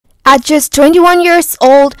At just 21 years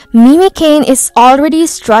old, Keene is already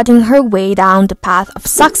strutting her way down the path of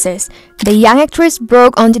success. The young actress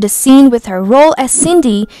broke onto the scene with her role as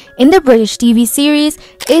Cindy in the British TV series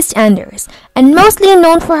EastEnders, and mostly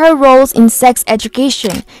known for her roles in Sex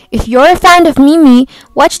Education. If you're a fan of Mimi,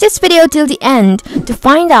 watch this video till the end to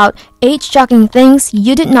find out 8 shocking things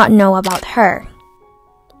you did not know about her.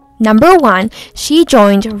 Number 1. She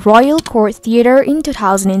joined Royal Court Theatre in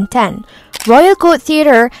 2010. Royal Court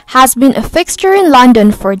Theatre has been a fixture in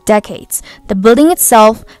London for decades. The building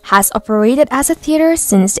itself has operated as a theatre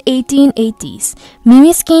since the 1880s.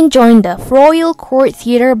 Keene joined the Royal Court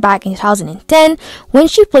Theatre back in 2010 when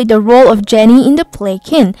she played the role of Jenny in the play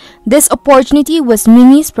Keene. This opportunity was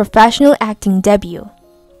Mimi's professional acting debut.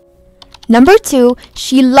 Number 2.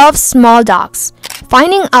 She loves small dogs.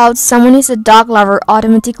 Finding out someone is a dog lover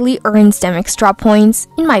automatically earns them extra points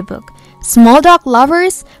in my book. Small dog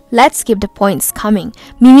lovers? Let's keep the points coming.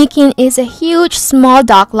 Keene is a huge small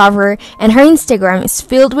dog lover, and her Instagram is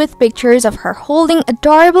filled with pictures of her holding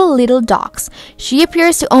adorable little dogs. She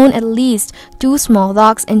appears to own at least 2 small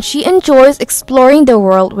dogs, and she enjoys exploring the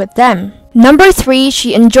world with them. Number 3.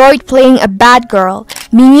 She enjoyed playing a bad girl.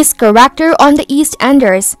 Mimi's character on the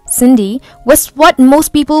EastEnders, Cindy, was what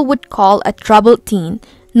most people would call a troubled teen.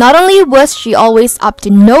 Not only was she always up to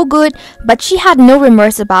no good, but she had no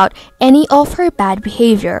remorse about any of her bad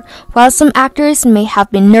behavior. While some actors may have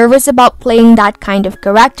been nervous about playing that kind of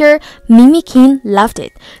character, Keene loved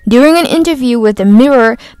it. During an interview with The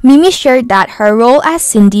Mirror, Mimi shared that her role as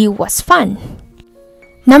Cindy was fun.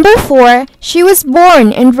 Number 4. She was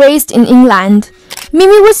born and raised in England.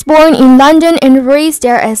 Mimi was born in London and raised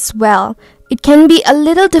there as well. It can be a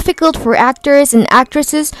little difficult for actors and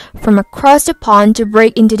actresses from across the pond to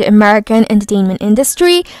break into the American entertainment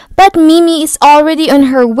industry, but Mimi is already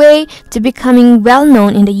on her way to becoming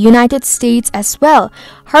well-known in the United States as well.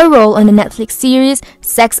 Her role on the Netflix series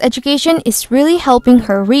Sex Education is really helping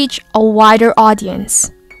her reach a wider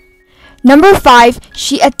audience. Number 5.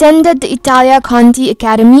 She attended the Italia Conti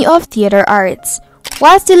Academy of Theatre Arts.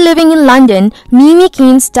 While still living in London,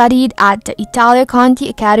 Keene studied at the Italia Conti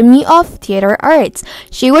Academy of Theatre Arts.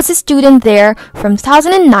 She was a student there from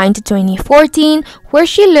 2009 to 2014, where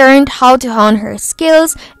she learned how to hone her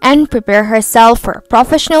skills and prepare herself for a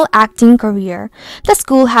professional acting career. The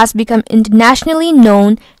school has become internationally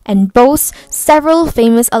known and boasts several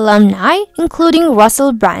famous alumni, including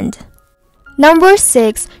Russell Brand. Number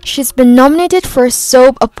 6. She's been nominated for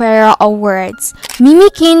Soap Opera Awards.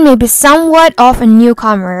 Keene may be somewhat of a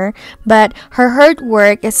newcomer, but her hard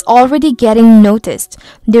work is already getting noticed.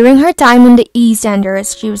 During her time on the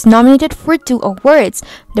EastEnders, she was nominated for 2 awards,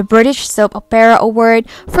 the British Soap Opera Award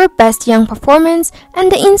for Best Young Performance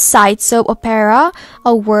and the Inside Soap Opera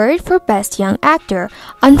Award for Best Young Actor.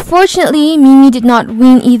 Unfortunately, Mimi did not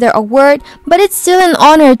win either award, but it's still an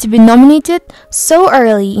honor to be nominated so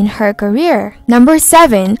early in her career. Number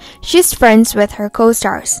 7. She's friends with her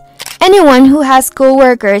co-stars. Anyone who has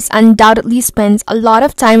co-workers undoubtedly spends a lot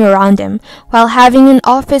of time around them. While having an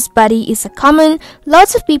office buddy is a common,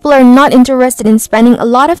 lots of people are not interested in spending a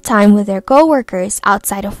lot of time with their co-workers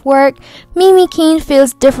outside of work. Keene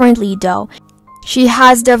feels differently though. She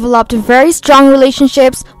has developed very strong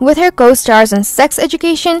relationships with her co-stars on Sex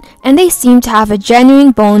Education, and they seem to have a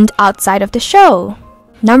genuine bond outside of the show.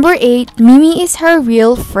 Number 8. Mimi is her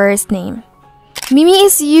real first name. Mimi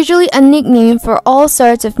is usually a nickname for all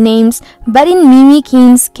sorts of names, but in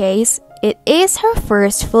Keene's case, it is her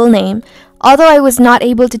first full name. Although I was not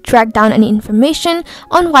able to track down any information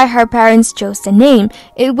on why her parents chose the name,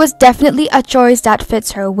 it was definitely a choice that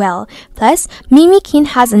fits her well. Plus, Keene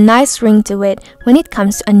has a nice ring to it when it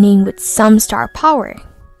comes to a name with some star power.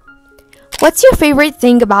 What's your favorite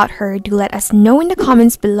thing about her? Do let us know in the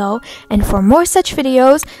comments below, and for more such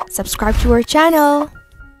videos, subscribe to our channel.